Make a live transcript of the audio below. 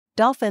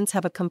dolphins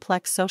have a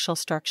complex social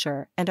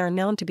structure and are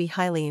known to be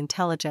highly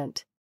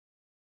intelligent.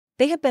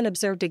 They have been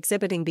observed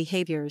exhibiting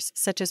behaviors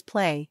such as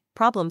play,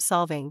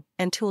 problem-solving,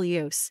 and tool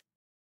use.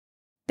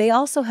 They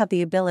also have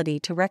the ability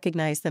to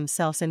recognize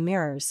themselves in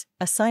mirrors,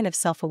 a sign of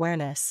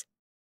self-awareness.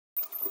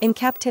 In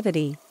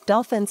captivity,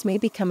 dolphins may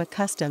become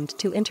accustomed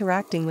to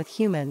interacting with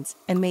humans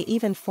and may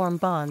even form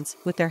bonds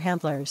with their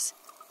handlers.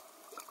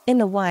 In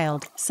the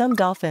wild, some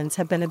dolphins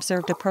have been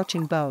observed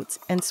approaching boats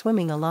and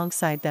swimming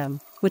alongside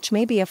them, which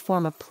may be a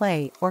form of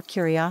play or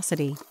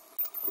curiosity.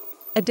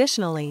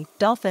 Additionally,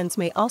 dolphins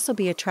may also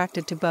be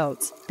attracted to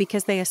boats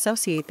because they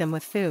associate them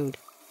with food.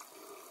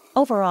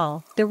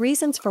 Overall, the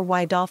reasons for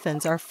why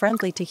dolphins are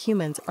friendly to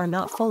humans are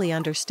not fully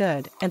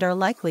understood and are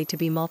likely to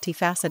be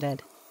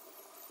multifaceted.